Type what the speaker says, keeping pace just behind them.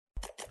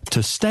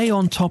To stay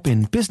on top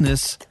in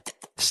business,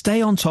 stay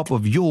on top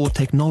of your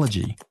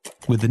technology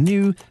with the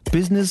new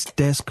Business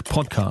Desk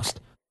podcast,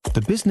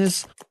 The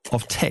Business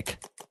of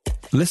Tech.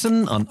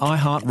 Listen on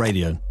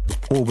iHeartRadio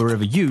or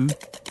wherever you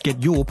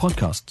get your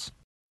podcasts.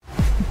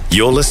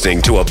 You're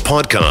listening to a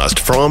podcast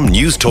from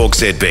News Talk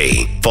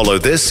ZB. Follow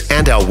this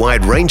and our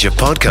wide range of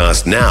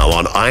podcasts now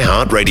on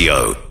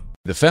iHeartRadio.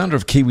 The founder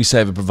of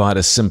KiwiSaver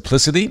provider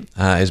Simplicity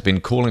has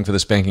been calling for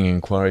this banking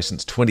inquiry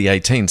since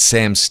 2018.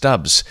 Sam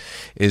Stubbs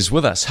is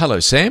with us.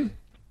 Hello, Sam.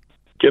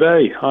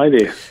 G'day. Hi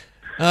there.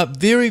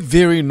 Very,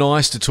 very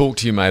nice to talk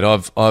to you, mate.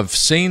 I've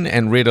seen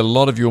and read a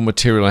lot of your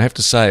material. I have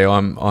to say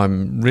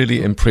I'm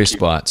really impressed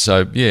by it.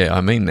 So, yeah,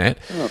 I mean that.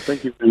 Oh,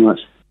 thank you very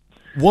much.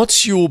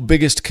 What's your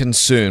biggest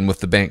concern with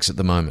the banks at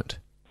the moment?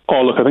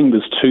 Oh, look, I think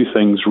there's two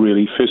things,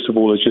 really. First of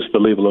all, is just the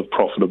level of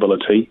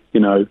profitability. You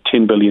know,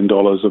 $10 billion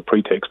of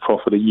pre-tax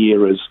profit a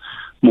year is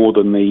more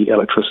than the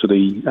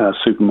electricity,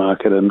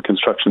 supermarket and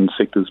construction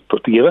sectors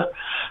put together.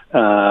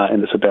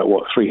 And it's about,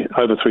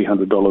 over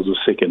 $300 a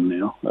second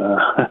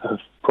now,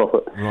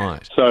 profit.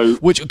 Right. So,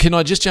 which, can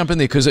I just jump in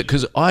there?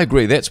 Because I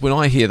agree, that's when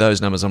I hear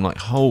those numbers, I'm like,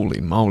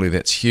 holy moly,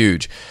 that's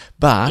huge.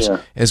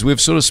 But as we've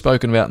sort of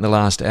spoken about in the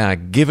last hour,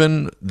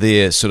 given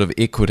their sort of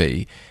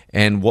equity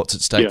and what's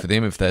at stake for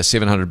them, if they're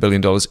 $700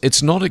 billion,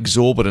 it's not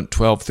exorbitant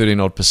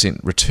 12-13%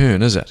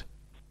 return, is it?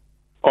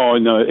 Oh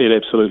no, it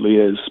absolutely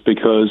is,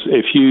 because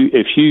if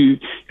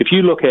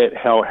you look at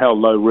how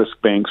low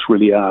risk banks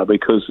really are,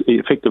 because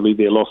effectively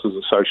their losses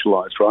are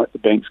socialised, right? The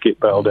banks get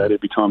bailed out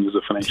every time there's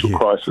a financial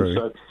crisis,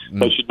 so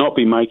they should not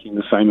be making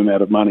the same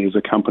amount of money as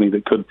a company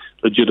that could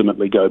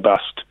legitimately go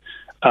bust.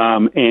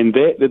 And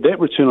that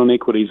return on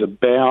equity is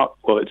about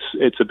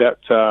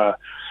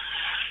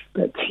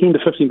about 10 to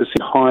 15%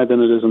 higher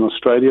than it is in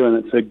Australia,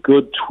 and it's a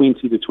good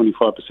 20 to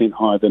 25%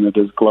 higher than it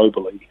is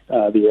globally,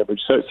 the average.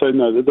 So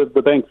no,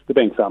 the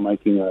banks are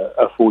making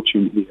a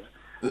fortune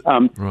here.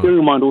 Bearing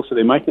in mind also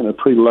they're making it a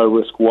pretty low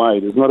risk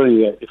way. There's not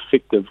only that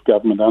effective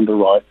government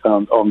underwrite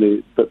on there,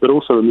 but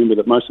also remember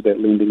that most of that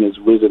lending is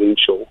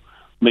residential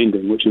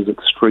lending, which is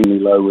extremely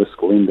low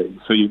risk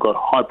lending. So you've got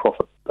high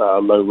profit,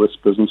 low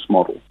risk business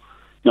model.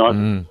 You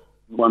know,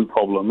 one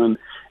problem, and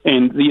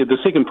the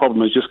second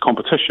problem is just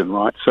competition,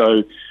 right?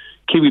 So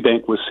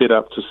Kiwibank was set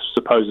up to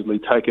supposedly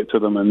take it to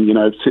them and,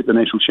 set the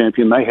national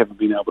champion. They haven't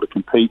been able to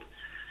compete.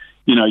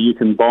 You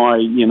can buy,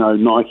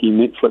 Nike,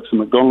 Netflix and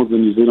McDonald's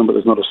in New Zealand, but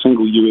there's not a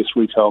single US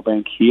retail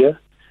bank here.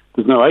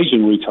 There's no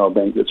Asian retail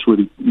bank that's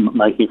really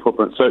making a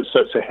footprint. So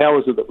how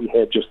is it that we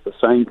have just the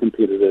same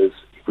competitors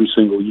every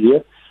single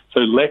year?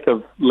 So lack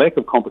of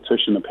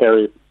competition,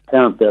 apparent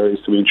barriers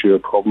to entry are a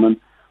problem. And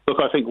look,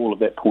 I think all of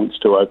that points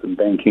to open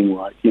banking,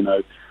 right?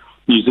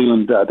 New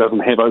Zealand doesn't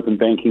have open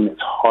banking.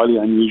 That's highly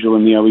unusual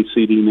in the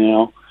OECD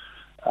now.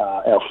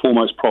 Our four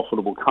most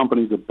profitable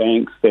companies are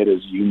banks. That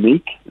is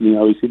unique in the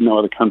OECD. No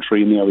other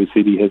country in the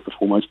OECD has the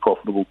four most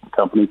profitable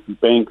companies as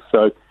banks.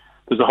 So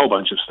there's a whole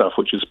bunch of stuff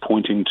which is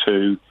pointing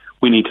to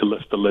we need to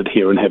lift the lid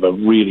here and have a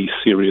really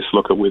serious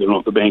look at whether or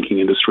not the banking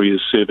industry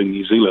is serving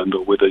New Zealand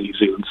or whether New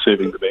Zealand's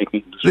serving the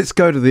banking industry. Let's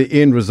go to the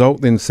end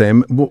result then,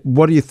 Sam.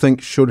 What do you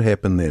think should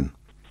happen then?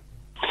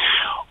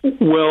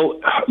 Well,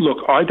 look,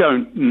 I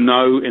don't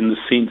know in the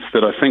sense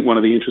that I think one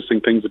of the interesting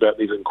things about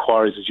these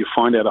inquiries is you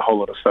find out a whole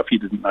lot of stuff you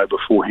didn't know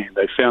beforehand.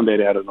 They found that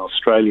out in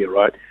Australia,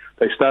 right?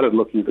 They started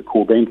looking at the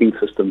core banking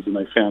systems and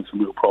they found some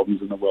real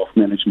problems in the wealth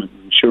management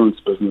and insurance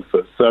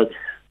businesses. So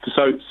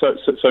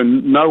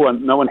no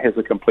one has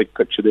a complete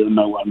picture there, and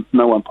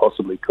no one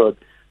possibly could.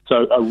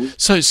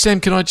 So Sam,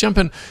 can I jump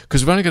in?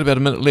 Because we've only got about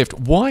a minute left.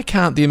 Why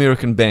can't the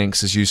American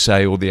banks, as you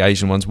say, or the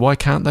Asian ones, why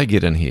can't they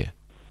get in here?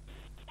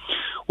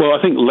 Well,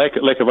 I think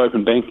lack of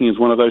open banking is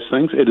one of those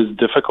things. It is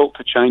difficult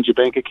to change your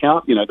bank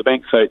account. The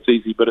banks say it's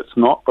easy, but it's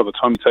not by the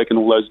time you've taken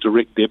all those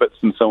direct debits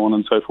and so on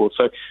and so forth.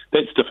 So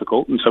that's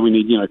difficult, and so we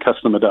need,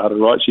 customer data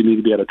rights. You need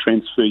to be able to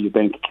transfer your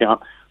bank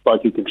account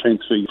like you can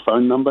transfer your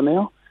phone number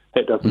now.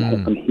 That doesn't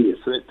happen here.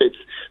 So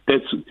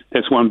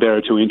that's one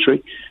barrier to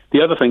entry.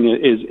 The other thing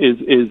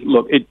is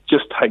look, it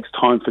just takes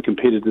time for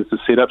competitors to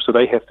set up, so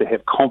they have to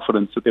have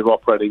confidence that they're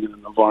operating in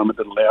an environment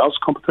that allows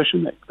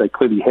competition. They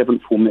clearly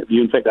haven't formed that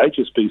view. In fact,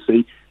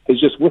 HSBC has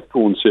just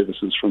withdrawn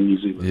services from New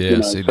Zealand.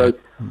 Yeah, so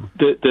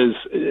there's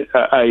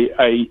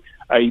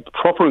a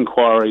proper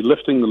inquiry,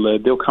 lifting the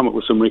lid. They'll come up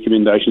with some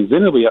recommendations.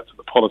 Then it'll be up to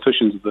the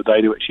politicians of the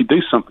day to actually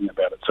do something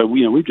about it. So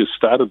we've just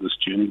started this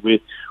journey.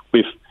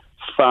 We're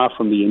far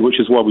from the end, which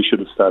is why we should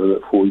have started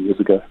it 4 years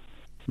ago.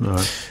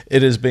 Right.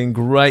 It has been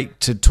great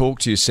to talk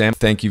to you, Sam.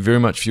 Thank you very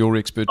much for your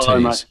expertise. All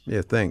right, mate.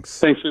 Yeah, thanks.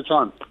 Thanks for your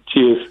time.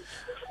 Cheers.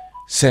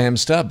 Sam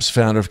Stubbs,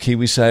 founder of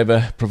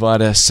KiwiSaver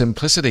provider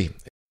Simplicity.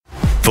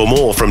 For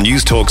more from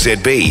News Talk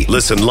ZB,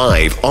 listen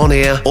live, on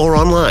air or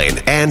online,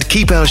 and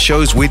keep our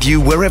shows with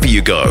you wherever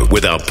you go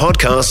with our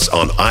podcasts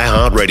on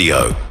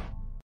iHeartRadio.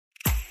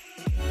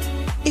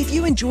 If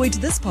you enjoyed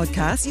this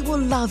podcast, you will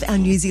love our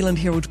New Zealand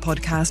Herald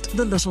podcast,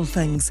 The Little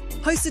Things,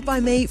 hosted by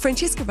me,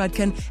 Francesca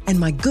Rudkin, and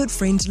my good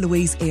friend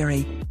Louise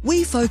Airy.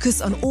 We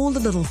focus on all the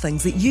little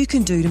things that you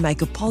can do to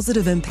make a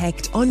positive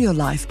impact on your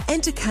life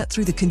and to cut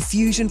through the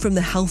confusion from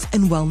the health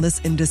and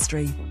wellness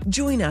industry.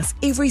 Join us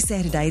every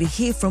Saturday to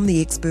hear from the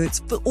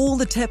experts for all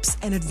the tips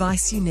and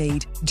advice you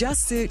need.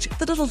 Just search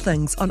The Little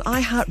Things on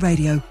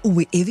iHeartRadio or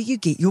wherever you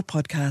get your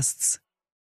podcasts.